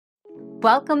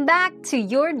Welcome back to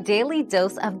your daily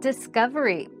dose of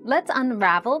discovery. Let's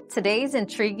unravel today's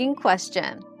intriguing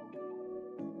question.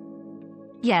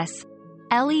 Yes,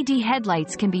 LED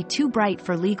headlights can be too bright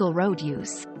for legal road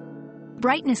use.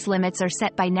 Brightness limits are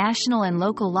set by national and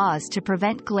local laws to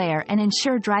prevent glare and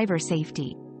ensure driver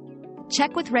safety.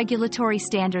 Check with regulatory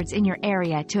standards in your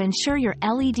area to ensure your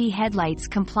LED headlights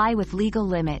comply with legal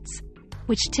limits,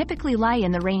 which typically lie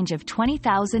in the range of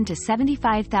 20,000 to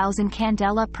 75,000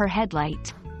 candela per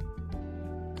headlight.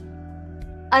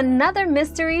 Another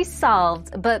mystery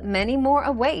solved, but many more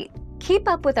await. Keep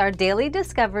up with our daily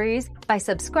discoveries by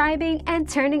subscribing and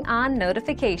turning on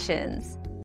notifications.